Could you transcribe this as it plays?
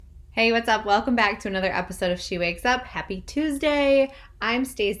Hey, what's up? Welcome back to another episode of She Wakes Up. Happy Tuesday. I'm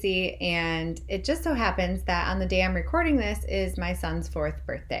Stacy, and it just so happens that on the day I'm recording this is my son's 4th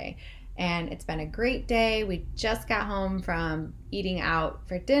birthday. And it's been a great day. We just got home from eating out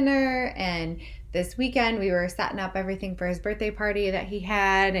for dinner, and this weekend we were setting up everything for his birthday party that he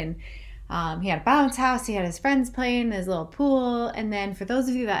had, and he had a bounce house, he had his friends playing, his little pool, and then for those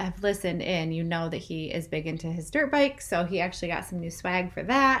of you that have listened in, you know that he is big into his dirt bike, so he actually got some new swag for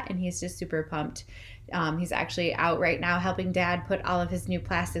that, and he's just super pumped. He's actually out right now helping Dad put all of his new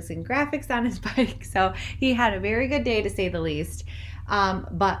plastics and graphics on his bike, so he had a very good day to say the least.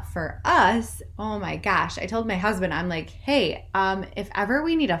 But for us, oh my gosh, I told my husband, I'm like, hey, if ever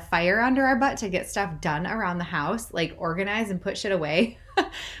we need a fire under our butt to get stuff done around the house, like organize and put shit away,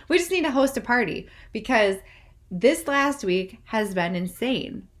 we just need to host a party because this last week has been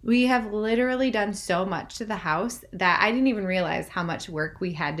insane. We have literally done so much to the house that I didn't even realize how much work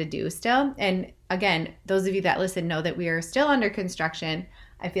we had to do still. And again, those of you that listen know that we are still under construction.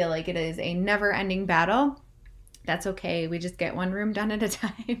 I feel like it is a never-ending battle. That's okay. We just get one room done at a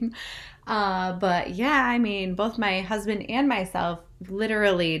time. But yeah, I mean, both my husband and myself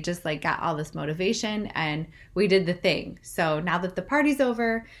literally just like got all this motivation and we did the thing. So now that the party's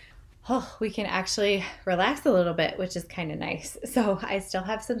over, we can actually relax a little bit, which is kind of nice. So I still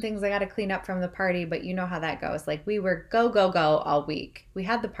have some things I got to clean up from the party, but you know how that goes. Like we were go, go, go all week. We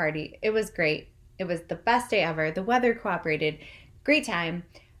had the party. It was great. It was the best day ever. The weather cooperated. Great time.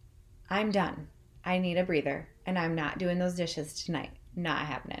 I'm done. I need a breather. And I'm not doing those dishes tonight. Not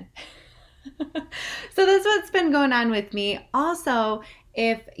happening. So that's what's been going on with me. Also,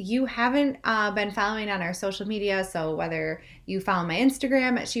 if you haven't been following on our social media, so whether you follow my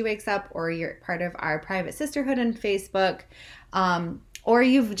Instagram at She Wakes Up or you're part of our private sisterhood on Facebook, or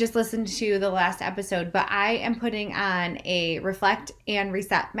you've just listened to the last episode, but I am putting on a Reflect and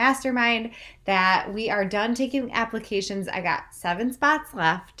Reset Mastermind that we are done taking applications. I got 7 spots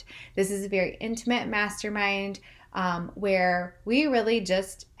left. This is a very intimate mastermind where we really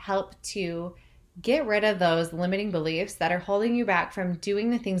just help to get rid of those limiting beliefs that are holding you back from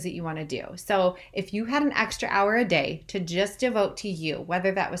doing the things that you want to do. So if you had an extra hour a day to just devote to you,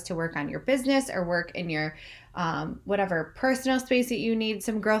 whether that was to work on your business or work in your whatever personal space that you need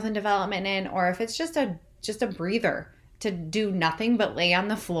some growth and development in, or if it's just a breather to do nothing but lay on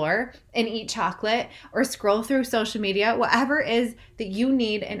the floor and eat chocolate or scroll through social media, whatever it is that you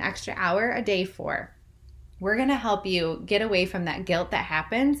need an extra hour a day for, we're going to help you get away from that guilt that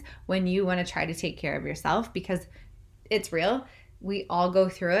happens when you want to try to take care of yourself, because it's real. We all go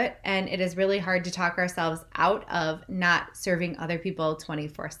through it, and it is really hard to talk ourselves out of not serving other people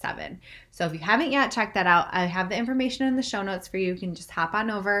 24/7. So if you haven't yet checked that out, I have the information in the show notes for you. You can just hop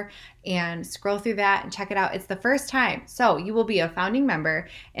on over and scroll through that and check it out. It's the first time. So you will be a founding member,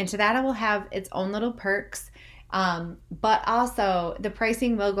 and to that it will have its own little perks. But also the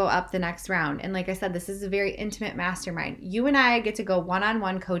pricing will go up the next round. And like I said, this is a very intimate mastermind. You and I get to go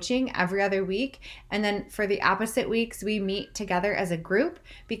one-on-one coaching every other week. And then for the opposite weeks, we meet together as a group,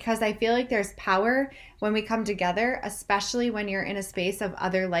 because I feel like there's power when we come together, especially when you're in a space of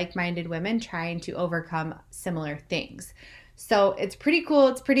other like-minded women trying to overcome similar things. So it's pretty cool.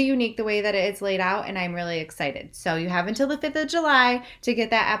 It's pretty unique the way that it's laid out, and I'm really excited. So you have until the 5th of July to get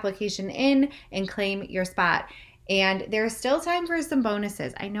that application in and claim your spot. And there's still time for some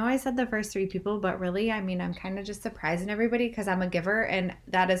bonuses. I know I said the first 3 people, but really, I mean, I'm kind of just surprising everybody because I'm a giver, and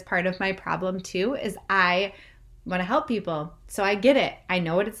that is part of my problem too, is I want to help people. So I get it. I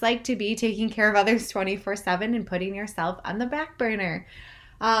know what it's like to be taking care of others 24/7 and putting yourself on the back burner.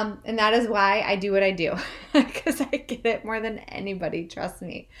 And that is why I do what I do, because I get it more than anybody, trust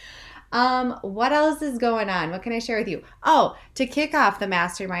me. What else is going on? What can I share with you? Oh, to kick off the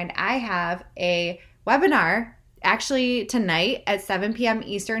mastermind, I have a webinar actually tonight at 7 p.m.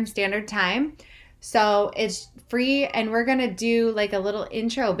 Eastern Standard Time. So it's free, and we're going to do like a little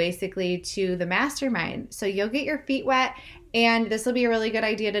intro basically to the mastermind. So you'll get your feet wet, and this will be a really good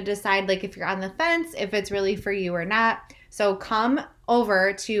idea to decide like if you're on the fence, if it's really for you or not. So come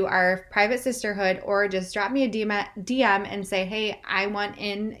over to our private sisterhood, or just drop me a DM and say, hey, I want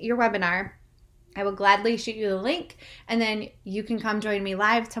in your webinar. I will gladly shoot you the link, and then you can come join me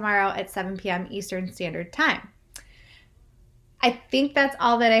live tomorrow at 7 p.m. Eastern Standard Time. I think that's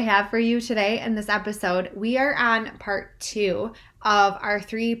all that I have for you today in this episode. We are on part 2 of our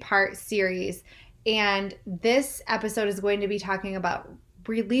 3-part series, and this episode is going to be talking about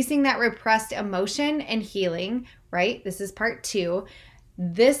releasing that repressed emotion and healing, right? This is part 2.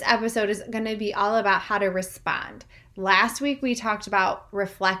 This episode is going to be all about how to respond. Last week, we talked about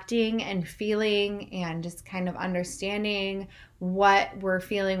reflecting and feeling and just kind of understanding what we're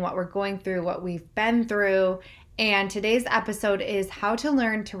feeling, what we're going through, what we've been through. And today's episode is how to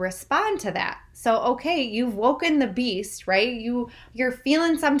learn to respond to that. So, okay, you've woken the beast, right? You're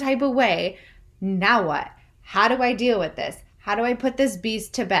feeling some type of way. Now what? How do I deal with this? How do I put this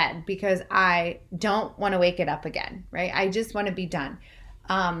beast to bed? Because I don't want to wake it up again, right? I just want to be done.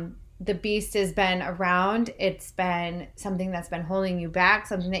 The beast has been around. It's been something that's been holding you back,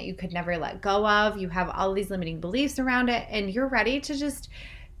 something that you could never let go of. You have all these limiting beliefs around it, and you're ready to just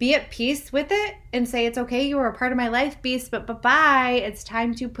be at peace with it and say, it's okay, you were a part of my life, beast, but bye-bye. It's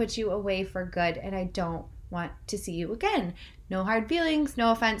time to put you away for good, and I don't want to see you again. No hard feelings,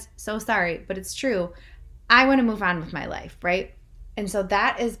 no offense, so sorry, but it's true. I want to move on with my life, right? And so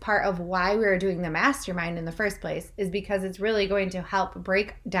that is part of why we are doing the mastermind in the first place, is because it's really going to help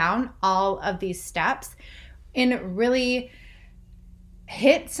break down all of these steps and really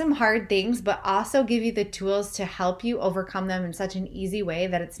hit some hard things, but also give you the tools to help you overcome them in such an easy way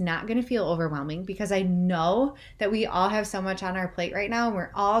that it's not going to feel overwhelming, because I know that we all have so much on our plate right now and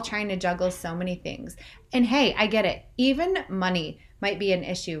we're all trying to juggle so many things. And hey, I get it. Even money might be an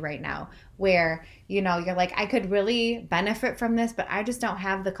issue right now where, you're like, I could really benefit from this, but I just don't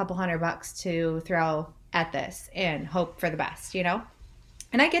have the couple $100 to throw at this and hope for the best,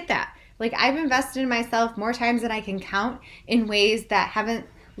 And I get that. Like, I've invested in myself more times than I can count in ways that haven't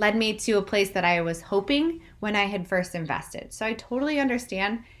led me to a place that I was hoping when I had first invested. So I totally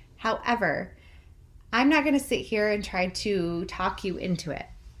understand. However, I'm not going to sit here and try to talk you into it.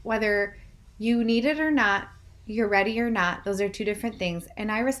 Whether you need it or not, you're ready or not, those are two different things.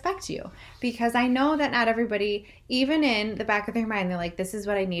 And I respect you, because I know that not everybody, even in the back of their mind, they're like, this is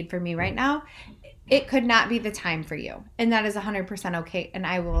what I need for me right now. It could not be the time for you. And that is 100% okay. And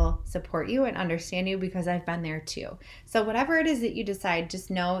I will support you and understand you, because I've been there too. So whatever it is that you decide, just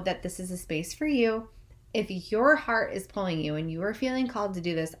know that this is a space for you. If your heart is pulling you and you are feeling called to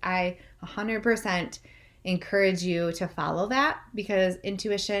do this, I 100% encourage you to follow that, because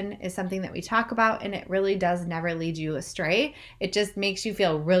intuition is something that we talk about, and it really does never lead you astray. It just makes you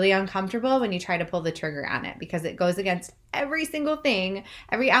feel really uncomfortable when you try to pull the trigger on it, because it goes against every single thing,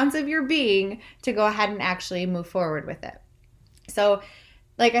 every ounce of your being, to go ahead and actually move forward with it. So,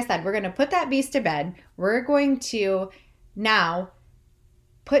 like I said, we're going to put that beast to bed. We're going to now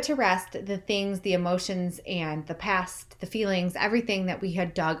put to rest the things, the emotions, and the past, the feelings, everything that we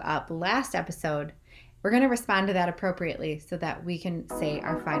had dug up last episode. We're going to respond to that appropriately so that we can say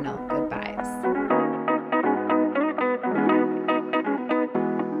our final goodbyes.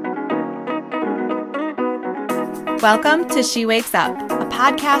 Welcome to She Wakes Up, a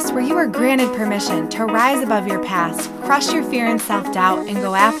podcast where you are granted permission to rise above your past, crush your fear and self-doubt, and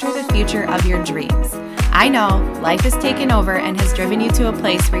go after the future of your dreams. I know life has taken over and has driven you to a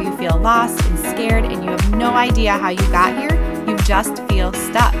place where you feel lost and scared, and you have no idea how you got here. You just feel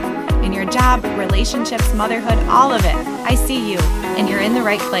stuck. In your job, relationships, motherhood, all of it. I see you, and you're in the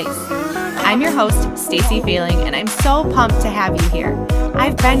right place. I'm your host, Stacey Failing, and I'm so pumped to have you here.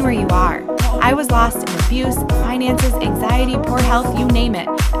 I've been where you are. I was lost in abuse, finances, anxiety, poor health, you name it.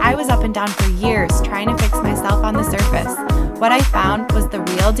 I was up and down for years trying to fix myself on the surface. What I found was the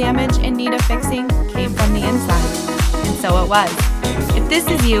real damage in need of fixing came from the inside. And so it was. If this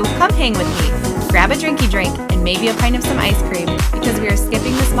is you, come hang with me. Grab a drinky drink and maybe a pint of some ice cream, because we are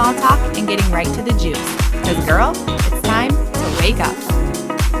skipping the small talk and getting right to the juice. Because girl, it's time to wake up.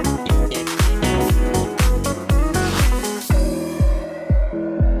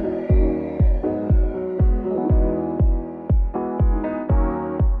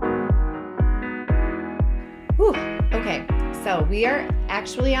 Whew. Okay, so we are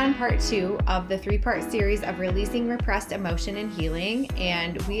actually on part 2 of the 3-part series of releasing repressed emotion and healing,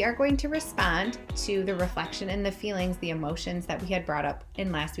 and we are going to respond to the reflection and the feelings, the emotions that we had brought up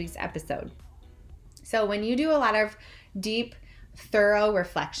in last week's episode. So when you do a lot of deep, thorough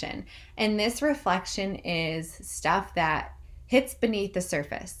reflection, and this reflection is stuff that hits beneath the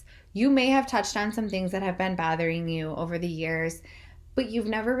surface, you may have touched on some things that have been bothering you over the years, but you've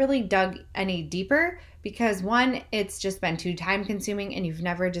never really dug any deeper, because one, it's just been too time consuming and you've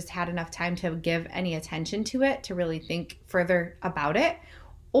never just had enough time to give any attention to it, to really think further about it,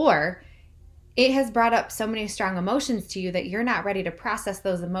 or it has brought up so many strong emotions to you that you're not ready to process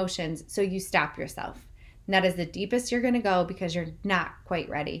those emotions, so you stop yourself. And that is the deepest you're going to go, because you're not quite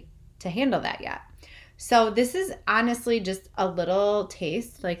ready to handle that yet. So this is honestly just a little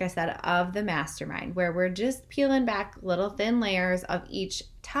taste, like I said, of the mastermind, where we're just peeling back little thin layers of each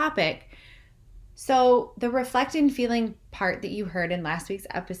topic. So the reflecting feeling part that you heard in last week's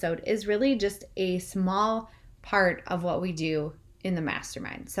episode is really just a small part of what we do in the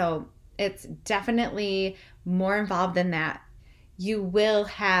mastermind. So it's definitely more involved than that. you will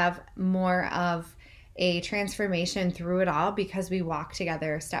have more of a transformation through it all because we walk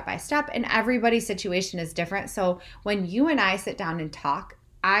together step by step, and everybody's situation is different. So when you and I sit down and talk,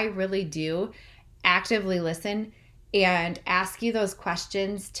 I really do actively listen and ask you those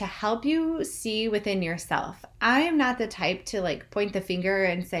questions to help you see within yourself. I am not the type to like point the finger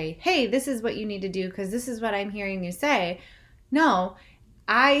and say, hey, this is what you need to do because this is what I'm hearing you say. No,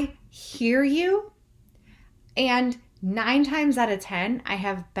 I hear you, and 9 times out of 10, I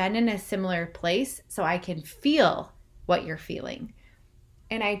have been in a similar place so I can feel what you're feeling.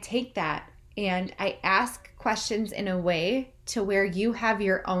 And I take that and I ask questions in a way to where you have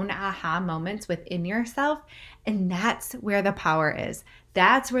your own aha moments within yourself. And that's where the power is.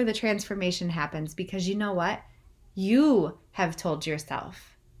 That's where the transformation happens, because you know what? You have told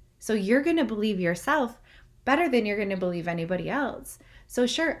yourself. So you're going to believe yourself better than you're going to believe anybody else. So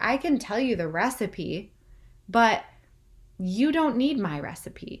sure, I can tell you the recipe, but you don't need my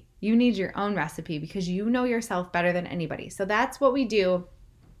recipe. You need your own recipe because you know yourself better than anybody. So that's what we do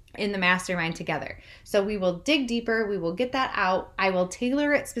in the mastermind together. So we will dig deeper. We will get that out. I will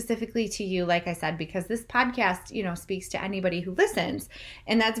tailor it specifically to you, like I said, because this podcast, speaks to anybody who listens,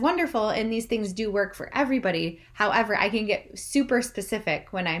 and that's wonderful. And these things do work for everybody. However, I can get super specific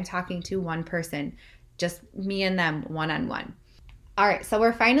when I'm talking to one person, just me and them one-on-one. All right, so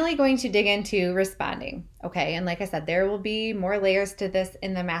we're finally going to dig into responding, okay? And like I said, there will be more layers to this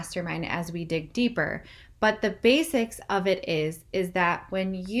in the mastermind as we dig deeper. But the basics of it is that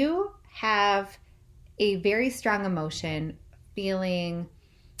when you have a very strong emotion, feeling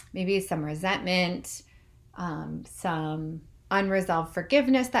maybe some resentment, some unresolved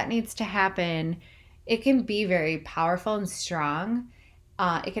forgiveness that needs to happen, it can be very powerful and strong.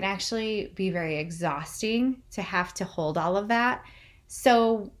 It can actually be very exhausting to have to hold all of that.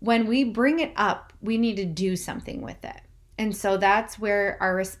 So when we bring it up, we need to do something with it. And so that's where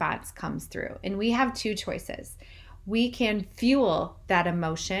our response comes through. And we have 2 choices. We can fuel that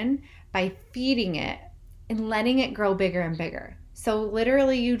emotion by feeding it and letting it grow bigger and bigger. So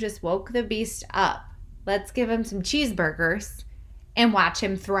literally you just woke the beast up. Let's give him some cheeseburgers and watch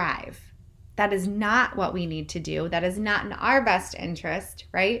him thrive. That is not what we need to do. That is not in our best interest,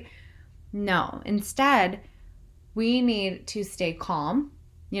 right? No. Instead, we need to stay calm.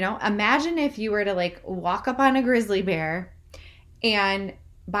 Imagine if you were to walk up on a grizzly bear, and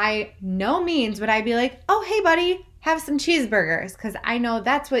by no means would I be like, oh, hey buddy, have some cheeseburgers, because I know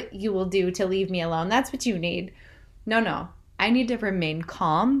that's what you will do to leave me alone. That's what you need. No, I need to remain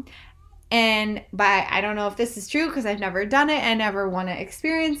calm. And I don't know if this is true because I've never done it and never want to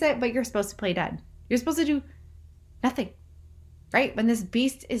experience it, but you're supposed to play dead. You're supposed to do nothing, right? When this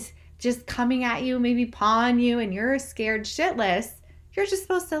beast is just coming at you, maybe pawing you, and you're scared shitless, you're just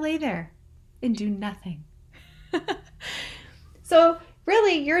supposed to lay there and do nothing. So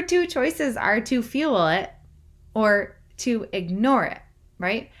really, your 2 choices are to fuel it or to ignore it,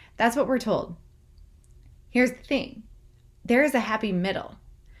 right? That's what we're told. Here's the thing. There is a happy middle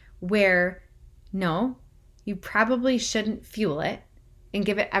where, no, you probably shouldn't fuel it and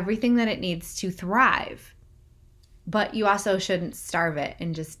give it everything that it needs to thrive. But you also shouldn't starve it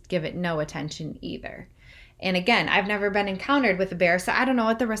and just give it no attention either. And again, I've never been encountered with a bear, so I don't know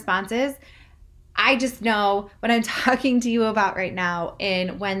what the response is. I just know what I'm talking to you about right now.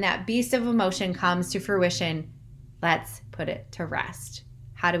 And when that beast of emotion comes to fruition, let's put it to rest.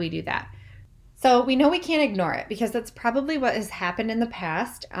 How do we do that? So we know we can't ignore it because that's probably what has happened in the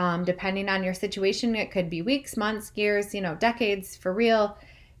past. Depending on your situation, it could be weeks, months, years, decades for real.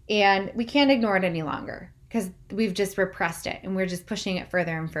 And we can't ignore it any longer because we've just repressed it and we're just pushing it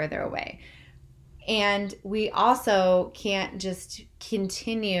further and further away. And we also can't just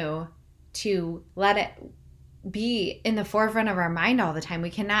continue to let it be in the forefront of our mind all the time.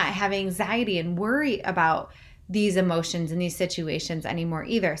 We cannot have anxiety and worry about these emotions and these situations anymore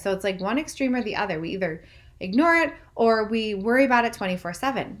either. So it's like one extreme or the other. We either ignore it or we worry about it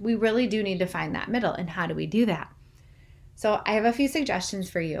 24/7. We really do need to find that middle. And how do we do that? So I have a few suggestions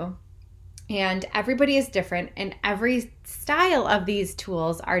for you. And everybody is different, and every style of these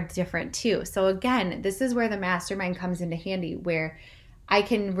tools are different too. So again, this is where the mastermind comes into handy, where I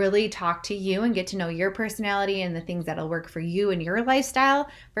can really talk to you and get to know your personality and the things that'll work for you and your lifestyle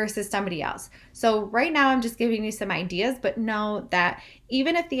versus somebody else. So right now I'm just giving you some ideas, but know that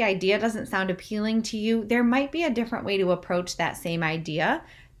even if the idea doesn't sound appealing to you, there might be a different way to approach that same idea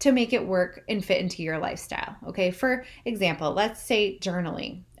to make it work and fit into your lifestyle. Okay, for example, let's say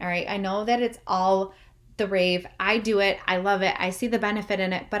journaling. All right, I know that it's all the rave. I do it. I love it. I see the benefit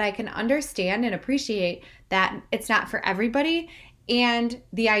in it, but I can understand and appreciate that it's not for everybody. And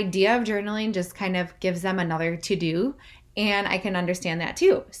the idea of journaling just kind of gives them another to do. And I can understand that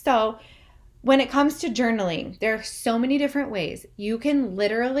too. So when it comes to journaling, there are so many different ways. You can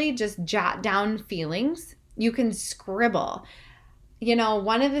literally just jot down feelings. You can scribble.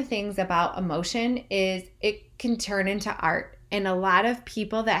 One of the things about emotion is it can turn into art. And a lot of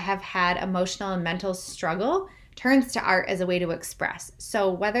people that have had emotional and mental struggle turns to art as a way to express.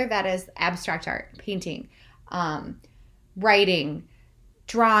 So whether that is abstract art, painting, writing,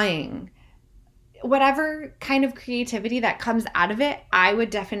 drawing, whatever kind of creativity that comes out of it, I would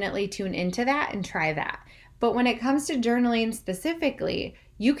definitely tune into that and try that. But when it comes to journaling specifically,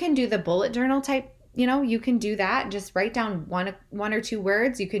 you can do the bullet journal type. You can do that. Just write down one or two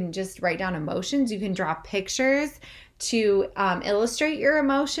words. You can just write down emotions. You can draw pictures to illustrate your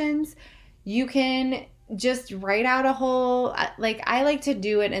emotions. You can just write out a whole, I like to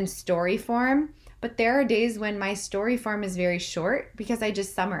do it in story form, but there are days when my story form is very short because I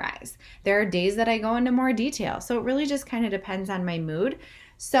just summarize. There are days that I go into more detail. So it really just kind of depends on my mood.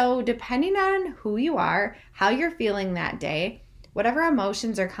 So depending on who you are, how you're feeling that day, whatever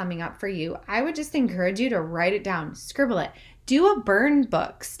emotions are coming up for you, I would just encourage you to write it down, scribble it. Do a burn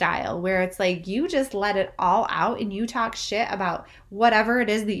book style where it's like you just let it all out and you talk shit about whatever it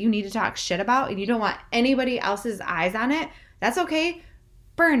is that you need to talk shit about and you don't want anybody else's eyes on it. That's okay.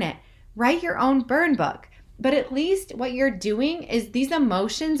 Burn it. Write your own burn book. But at least what you're doing is these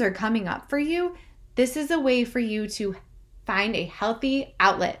emotions are coming up for you. This is a way for you to find a healthy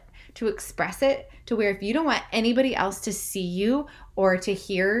outlet to express it, to where if you don't want anybody else to see you or to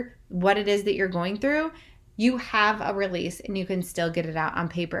hear what it is that you're going through, you have a release and you can still get it out on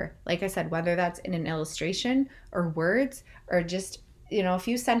paper. Like I said, whether that's in an illustration or words or just, a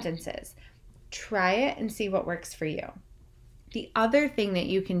few sentences. Try it and see what works for you. The other thing that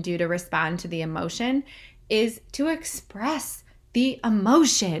you can do to respond to the emotion is to express the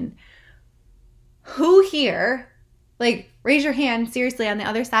emotion. Who here, raise your hand seriously on the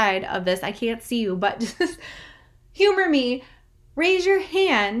other side of this. I can't see you, but just humor me. Raise your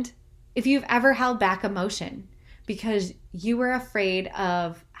hand if you've ever held back emotion because you were afraid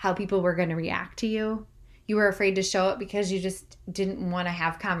of how people were going to react to you. You were afraid to show it because you just didn't want to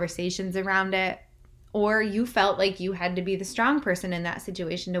have conversations around it. Or you felt like you had to be the strong person in that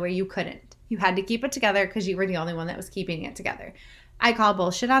situation to where you couldn't. You had to keep it together because you were the only one that was keeping it together. I call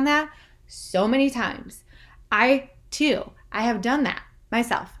bullshit on that so many times. I have done that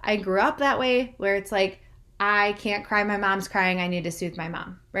myself. I grew up that way where it's like, I can't cry. My mom's crying. I need to soothe my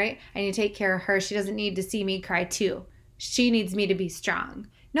mom, right? I need to take care of her. She doesn't need to see me cry too. She needs me to be strong.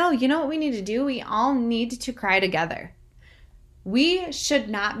 No, you know what we need to do? We all need to cry together. We should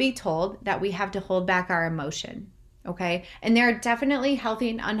not be told that we have to hold back our emotion, okay? And there are definitely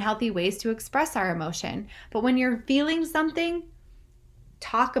healthy and unhealthy ways to express our emotion. But when you're feeling something,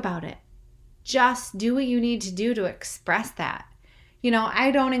 talk about it. Just do what you need to do to express that.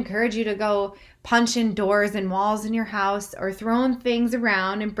 I don't encourage you to go punching doors and walls in your house or throwing things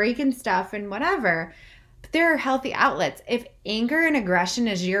around and breaking stuff and whatever. But there are healthy outlets. If anger and aggression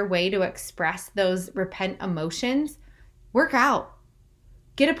is your way to express those repent emotions, work out.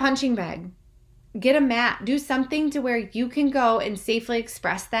 Get a punching bag. Get a mat. Do something to where you can go and safely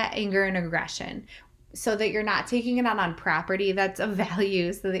express that anger and aggression so that you're not taking it out on property that's of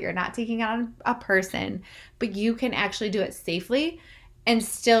value, so that you're not taking it on a person, but you can actually do it safely and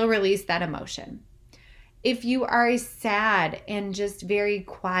still release that emotion. If you are a sad and just very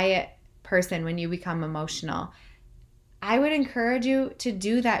quiet person when you become emotional, I would encourage you to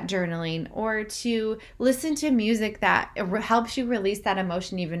do that journaling or to listen to music that helps you release that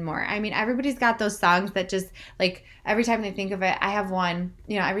emotion even more. I mean, everybody's got those songs that just every time they think of it, I have one,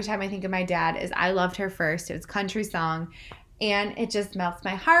 every time I think of my dad is I Loved Her First. It was a country song and it just melts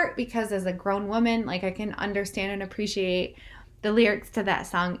my heart because as a grown woman, I can understand and appreciate the lyrics to that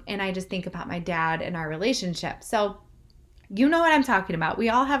song. And I just think about my dad and our relationship. So you know what I'm talking about. We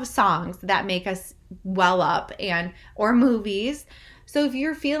all have songs that make us well up or movies. So if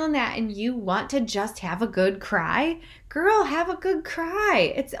you're feeling that and you want to just have a good cry, girl, have a good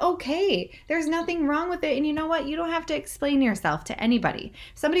cry. It's okay. There's nothing wrong with it. And you know what? You don't have to explain yourself to anybody.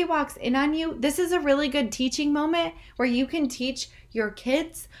 If somebody walks in on you, this is a really good teaching moment where you can teach your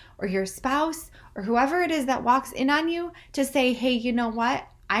kids or your spouse or whoever it is that walks in on you to say, hey, you know what?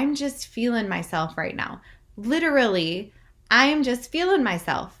 I'm just feeling myself right now. Literally, I'm just feeling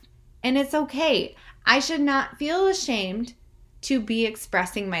myself. And it's okay. I should not feel ashamed to be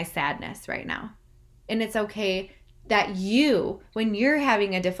expressing my sadness right now. And it's okay that you, when you're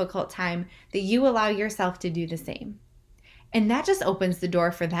having a difficult time, that you allow yourself to do the same. And that just opens the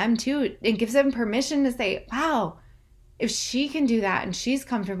door for them too. It gives them permission to say, wow, if she can do that and she's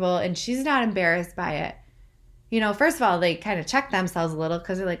comfortable and she's not embarrassed by it, first of all, they kind of check themselves a little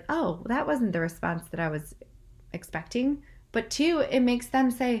because they're like, oh, that wasn't the response that I was expecting. But two, it makes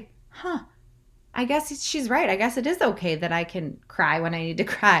them say, I guess she's right. I guess it is okay that I can cry when I need to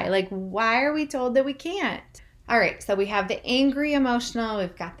cry. Like, why are we told that we can't? All right, so we have the angry emotional,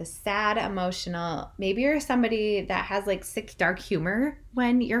 we've got the sad emotional. Maybe you're somebody that has like sick, dark humor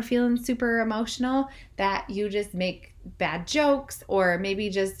when you're feeling super emotional, that you just make bad jokes, or maybe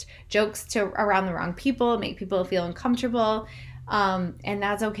just jokes to around the wrong people, make people feel uncomfortable. And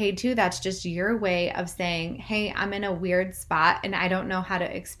that's okay too. That's just your way of saying, hey, I'm in a weird spot and I don't know how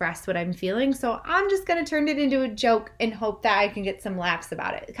to express what I'm feeling. So I'm just going to turn it into a joke and hope that I can get some laughs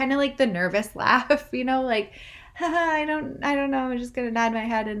about it. Kind of like the nervous laugh, like, I don't know. I'm just going to nod my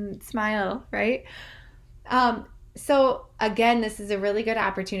head and smile. Right. So again, this is a really good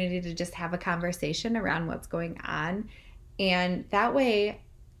opportunity to just have a conversation around what's going on. And that way,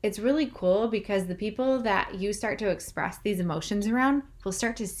 it's really cool because the people that you start to express these emotions around will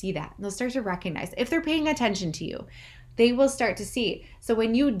start to see that. They'll start to recognize. If they're paying attention to you, they will start to see. So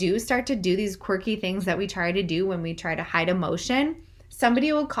when you do start to do these quirky things that we try to do when we try to hide emotion,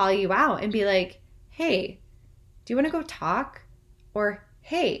 somebody will call you out and be like, hey, do you want to go talk? Or,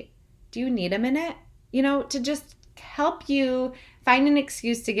 hey, do you need a minute? To just help you find an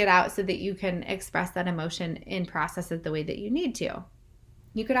excuse to get out so that you can express that emotion and process it the way that you need to.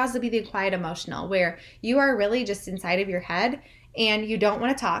 You could also be the quiet emotional, where you are really just inside of your head and you don't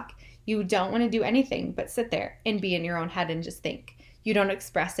want to talk. You don't want to do anything but sit there and be in your own head and just think. You don't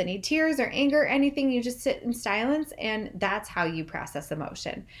express any tears or anger or anything. You just sit in silence, and that's how you process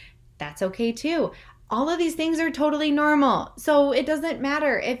emotion. That's okay too. All of these things are totally normal. So it doesn't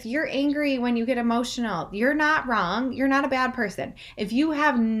matter if you're angry when you get emotional. You're not wrong. You're not a bad person. If you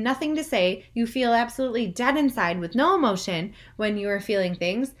have nothing to say, you feel absolutely dead inside with no emotion when you are feeling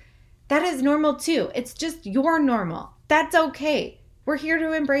things, that is normal too. It's just your normal. That's okay. We're here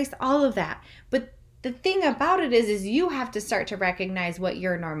to embrace all of that. But the thing about it is you have to start to recognize what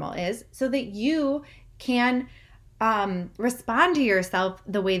your normal is so that you can respond to yourself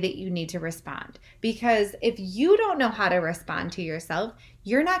the way that you need to respond. Because if you don't know how to respond to yourself,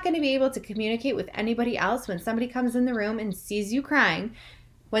 you're not going to be able to communicate with anybody else when somebody comes in the room and sees you crying.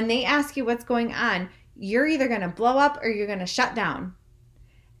 When they ask you what's going on, you're either going to blow up or you're going to shut down.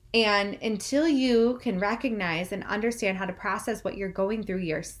 And until you can recognize and understand how to process what you're going through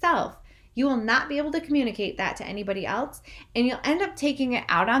yourself, you will not be able to communicate that to anybody else, and you'll end up taking it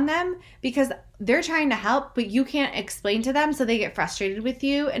out on them because they're trying to help, but you can't explain to them, so they get frustrated with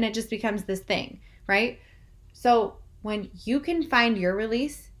you, and it just becomes this thing, right? So when you can find your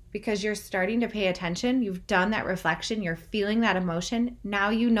release because you're starting to pay attention, you've done that reflection, you're feeling that emotion,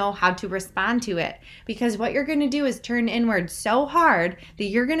 now you know how to respond to it. Because what you're going to do is turn inward so hard that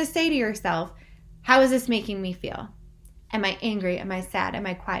you're going to say to yourself, how is this making me feel? Am I angry? Am I sad? Am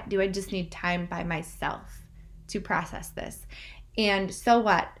I quiet? Do I just need time by myself to process this? And so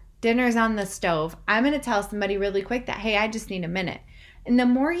what? Dinner's on the stove. I'm going to tell somebody really quick that, hey, I just need a minute. And the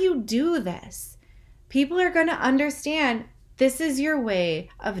more you do this, people are going to understand this is your way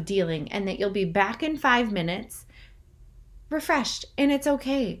of dealing, and that you'll be back in 5 minutes refreshed, and it's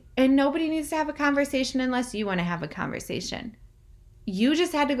okay. And nobody needs to have a conversation unless you want to have a conversation. You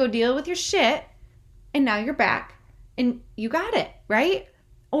just had to go deal with your shit, and now you're back. And you got it, right?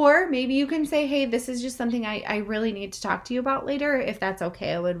 Or maybe you can say, hey, this is just something I really need to talk to you about later. If that's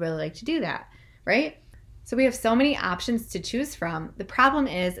okay, I would really like to do that, right? So we have so many options to choose from. The problem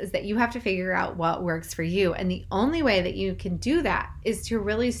is that you have to figure out what works for you. And the only way that you can do that is to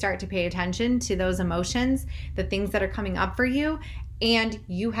really start to pay attention to those emotions, the things that are coming up for you, and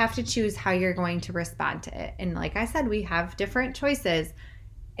you have to choose how you're going to respond to it. And like I said, we have different choices.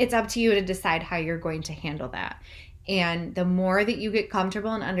 It's up to you to decide how you're going to handle that. And the more that you get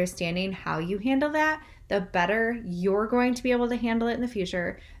comfortable in understanding how you handle that, the better you're going to be able to handle it in the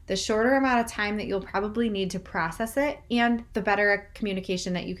future, the shorter amount of time that you'll probably need to process it, and the better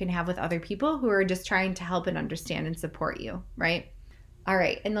communication that you can have with other people who are just trying to help and understand and support you, right? All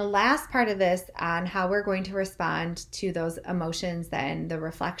right, and the last part of this on how we're going to respond to those emotions and the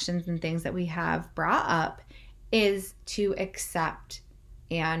reflections and things that we have brought up is to accept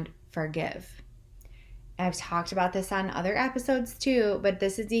and forgive. I've talked about this on other episodes too, but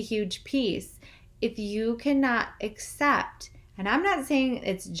this is a huge piece. If you cannot accept, and I'm not saying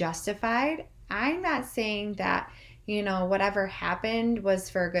it's justified, I'm not saying that, whatever happened was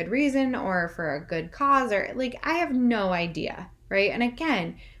for a good reason or for a good cause, or I have no idea, right? And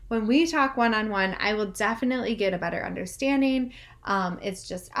again, when we talk one-on-one, I will definitely get a better understanding. It's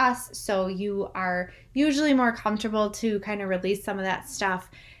just us, so you are usually more comfortable to kind of release some of that stuff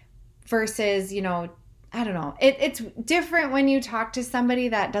versus, I don't know. It's different when you talk to somebody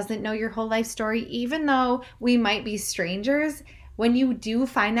that doesn't know your whole life story, even though we might be strangers. When you do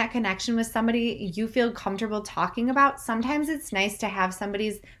find that connection with somebody you feel comfortable talking about, sometimes it's nice to have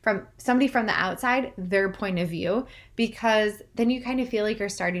somebody from the outside, their point of view, because then you kind of feel like you're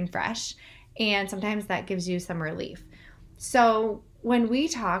starting fresh, and sometimes that gives you some relief. So when we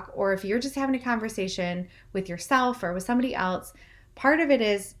talk, or if you're just having a conversation with yourself or with somebody else, part of it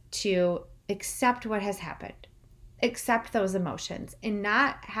is to accept what has happened, accept those emotions, and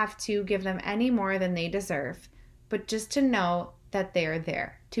not have to give them any more than they deserve, but just to know that they're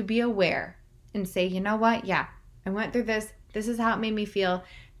there, to be aware and say, you know what? Yeah, I went through this. This is how it made me feel.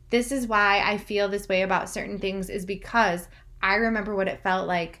 This is why I feel this way about certain things, is because I remember what it felt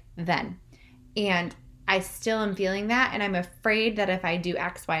like then. And I still am feeling that. And I'm afraid that if I do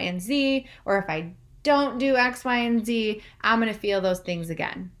X, Y, and Z, or if I don't do X, Y, and Z, I'm going to feel those things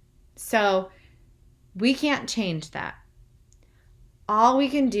again. So we can't change that. All we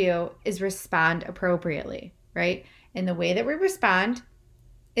can do is respond appropriately, right? And the way that we respond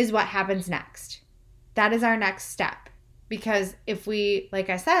is what happens next. That is our next step. Because if we, like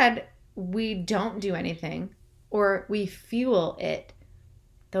I said, we don't do anything or we fuel it,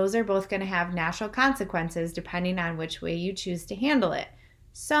 those are both going to have natural consequences depending on which way you choose to handle it.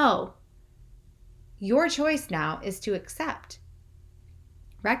 So your choice now is to accept,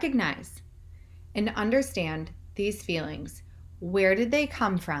 recognize, and understand these feelings. Where did they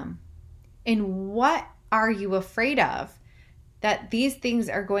come from? And what are you afraid of that these things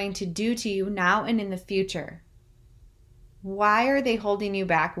are going to do to you now and in the future? Why are they holding you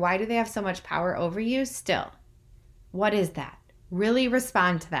back? Why do they have so much power over you still? What is that? Really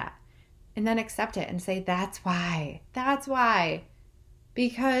respond to that. And then accept it and say, that's why. That's why.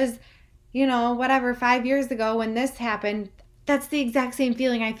 Because, whatever, 5 years ago when this happened, that's the exact same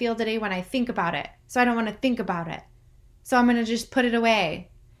feeling I feel today when I think about it. So I don't want to think about it. So I'm going to just put it away.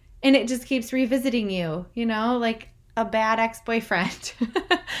 And it just keeps revisiting you, like a bad ex-boyfriend.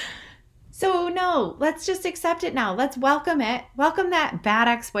 So no, let's just accept it now. Let's welcome it. Welcome that bad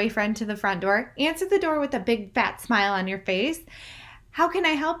ex-boyfriend to the front door. Answer the door with a big fat smile on your face. How can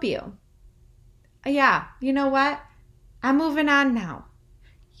I help you? Yeah, you know what? I'm moving on now.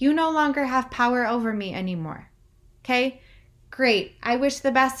 You no longer have power over me anymore. Okay? Great. I wish the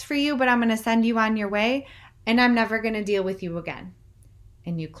best for you, but I'm going to send you on your way, and I'm never going to deal with you again.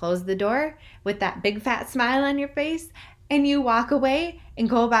 And you close the door with that big fat smile on your face, and you walk away and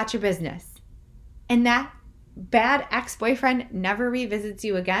go about your business. And that bad ex-boyfriend never revisits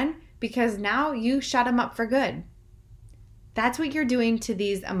you again because now you shut him up for good. That's what you're doing to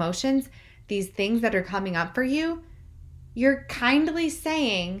these emotions, these things that are coming up for you. You're kindly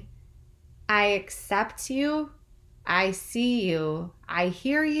saying, I accept you, I see you, I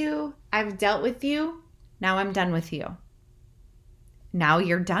hear you, I've dealt with you, now I'm done with you. Now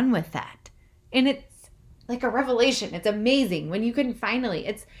you're done with that. And it's like a revelation. It's amazing when you can finally,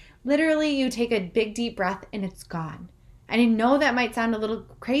 it's literally you take a big deep breath and it's gone. And I know that might sound a little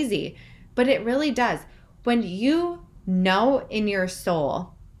crazy, but it really does. When you know in your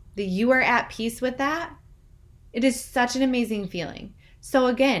soul that you are at peace with that, it is such an amazing feeling. So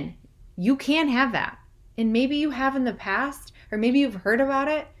again, you can have that. And maybe you have in the past, or maybe you've heard about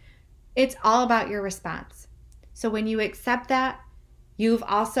it. It's all about your response. So when you accept that, you've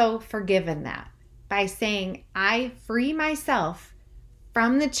also forgiven that by saying, I free myself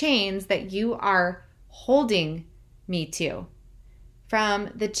from the chains that you are holding me to, from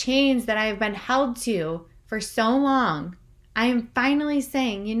the chains that I have been held to for so long. I am finally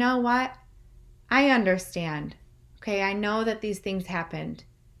saying, you know what? I understand. Okay, I know that these things happened.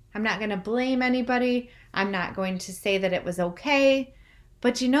 I'm not going to blame anybody. I'm not going to say that it was okay.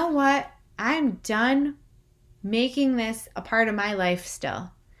 But you know what? I'm done making this a part of my life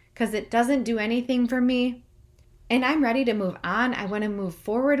still because it doesn't do anything for me. And I'm ready to move on. I want to move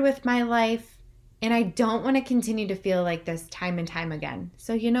forward with my life. And I don't want to continue to feel like this time and time again.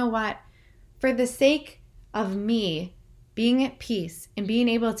 So you know what? For the sake of me being at peace and being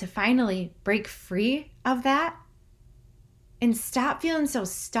able to finally break free of that and stop feeling so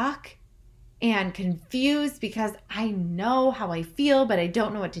stuck and confused because I know how I feel, but I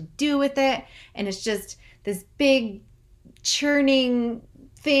don't know what to do with it. And it's just this big churning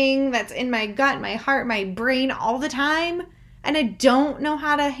thing that's in my gut, my heart, my brain all the time. And I don't know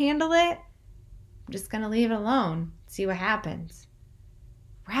how to handle it. I'm just going to leave it alone, see what happens.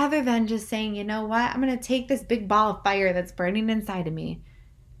 Rather than just saying, you know what? I'm going to take this big ball of fire that's burning inside of me.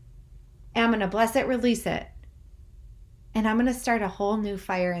 And I'm going to bless it, release it. And I'm going to start a whole new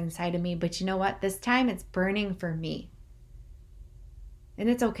fire inside of me. But you know what? This time it's burning for me. And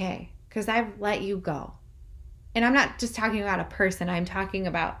it's okay because I've let you go. And I'm not just talking about a person. I'm talking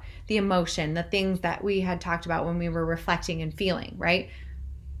about the emotion, the things that we had talked about when we were reflecting and feeling, right?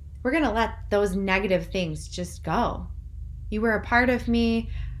 We're going to let those negative things just go. You were a part of me.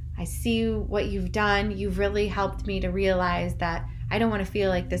 I see what you've done. You've really helped me to realize that I don't want to feel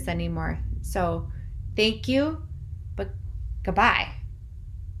like this anymore. So thank you, but goodbye.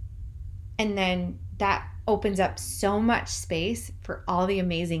 And then that opens up so much space for all the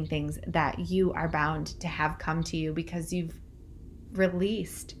amazing things that you are bound to have come to you because you've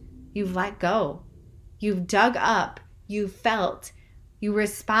released, you've let go, you've dug up, you felt, you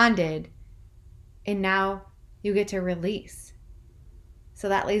responded, and now you get to release. So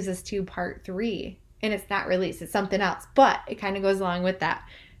that leads us to part 3. And it's not release, it's something else, but it kind of goes along with that.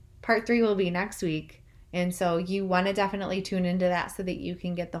 Part 3 will be next week. And so you want to definitely tune into that so that you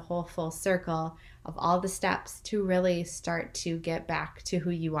can get the whole full circle of all the steps to really start to get back to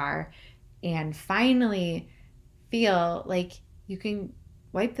who you are and finally feel like you can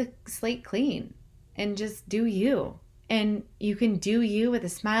wipe the slate clean and just do you. And you can do you with a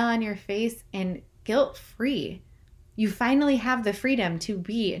smile on your face and guilt-free. You finally have the freedom to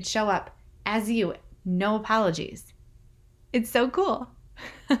be and show up as you, no apologies. It's so cool.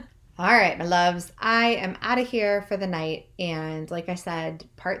 All right, my loves, I am out of here for the night. And like I said,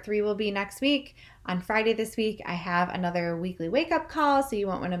 part 3 will be next week. On Friday this week, I have another weekly wake-up call, so you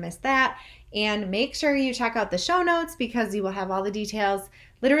won't want to miss that. And make sure you check out the show notes because you will have all the details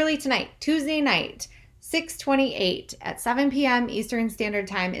literally tonight, Tuesday night, 6/28 at 7 p.m. Eastern Standard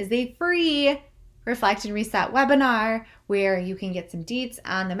Time is a free Reflect and Reset webinar where you can get some deets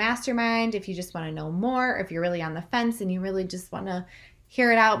on the mastermind if you just want to know more, if you're really on the fence and you really just want to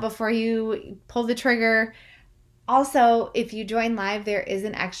hear it out before you pull the trigger. Also, if you join live, there is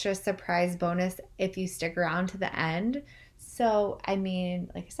an extra surprise bonus if you stick around to the end. So, I mean,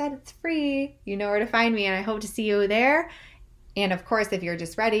 like I said, it's free. You know where to find me, and I hope to see you there. And of course, if you're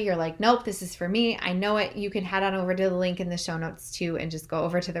just ready, you're like, nope, this is for me, I know it, you can head on over to the link in the show notes too and just go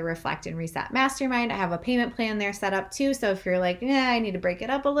over to the Reflect and Reset Mastermind. I have a payment plan there set up too. So if you're like, I need to break it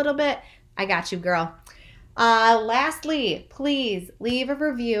up a little bit, I got you, girl. Lastly, please leave a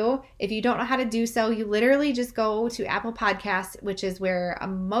review. If you don't know how to do so, you literally just go to Apple Podcasts, which is where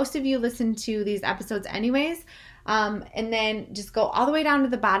most of you listen to these episodes anyways. And then just go all the way down to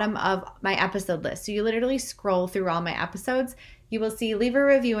the bottom of my episode list. So you literally scroll through all my episodes. You will see leave a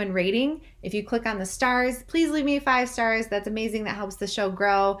review and rating. If you click on the stars, please leave me 5 stars. That's amazing. That helps the show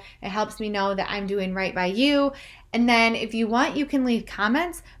grow. It helps me know that I'm doing right by you. And then if you want, you can leave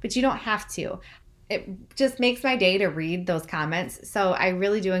comments, but you don't have to. It just makes my day to read those comments. So I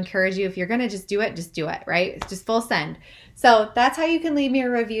really do encourage you, if you're going to just do it, right? It's just full send. So that's how you can leave me a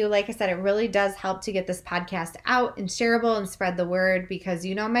review. Like I said, it really does help to get this podcast out and shareable and spread the word because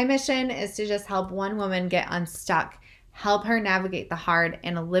my mission is to just help one woman get unstuck, help her navigate the hard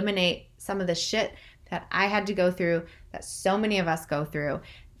and eliminate some of the shit that I had to go through, that so many of us go through.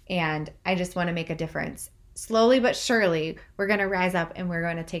 And I just want to make a difference. Slowly but surely, we're going to rise up and we're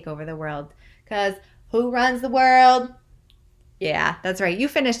going to take over the world. Because who runs the world? Yeah, that's right. You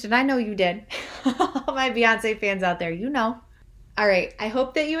finished it. I know you did. All my Beyonce fans out there, you know. All right. I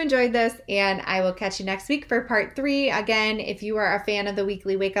hope that you enjoyed this, and I will catch you next week for part 3. Again, if you are a fan of the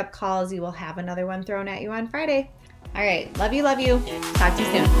weekly wake-up calls, you will have another one thrown at you on Friday. All right. Love you. Talk to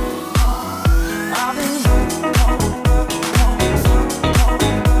you soon.